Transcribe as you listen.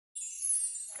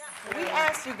We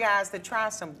asked you guys to try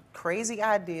some crazy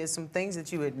ideas, some things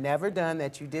that you had never done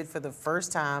that you did for the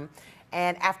first time.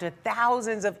 And after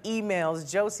thousands of emails,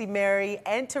 Josie, Mary,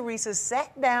 and Teresa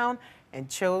sat down and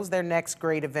chose their next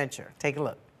great adventure. Take a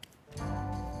look.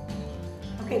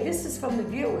 Okay, this is from the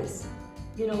viewers.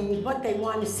 You know, what they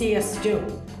want to see us do.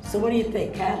 So what do you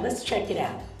think, huh? Let's check it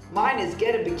out. Mine is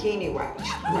get a bikini wax.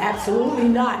 Absolutely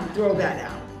not. Throw that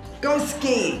out. Go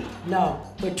skiing. No,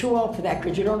 we're too old for that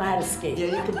because you don't know how to ski.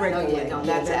 Yeah, you can break the leg. No,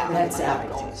 that's out. That's I'm out.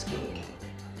 not going skiing.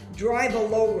 Drive a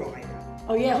lowrider.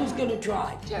 Oh yeah, who's gonna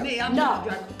drive? Me, I'm no, gonna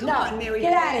drive. Come on, Mary.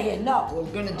 Get out of here, no.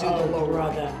 We're gonna do the lowrider.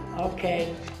 Brother.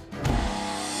 Okay.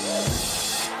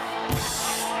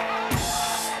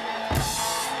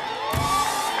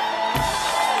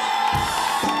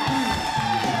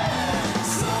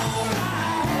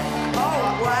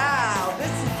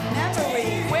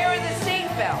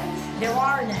 There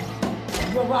aren't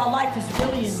any. Well, our life is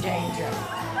really in danger.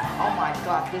 Oh my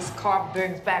God, this car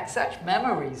brings back such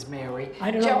memories, Mary. I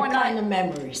don't know what kind of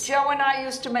memories. Joe and I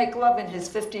used to make love in his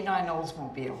 '59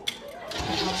 Oldsmobile.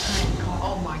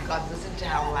 Oh my God, listen to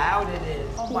how loud it is.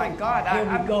 Oh my God. Here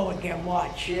we go again,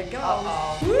 watch. Here it goes.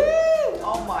 Woo!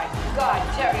 Oh my God,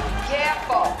 Terry, be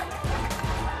careful.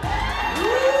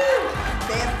 Woo!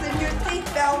 Fasten your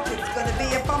seatbelt, it's gonna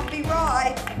be a bumpy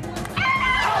ride.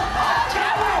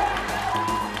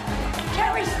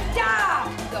 Terry,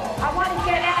 stop! I want to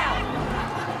get out.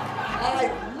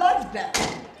 I love that.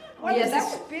 What is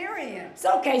this experience? It's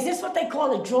okay. Is this what they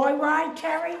call a joyride,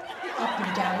 Terry? Up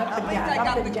and down, up and down,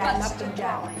 up and down, up and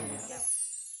down.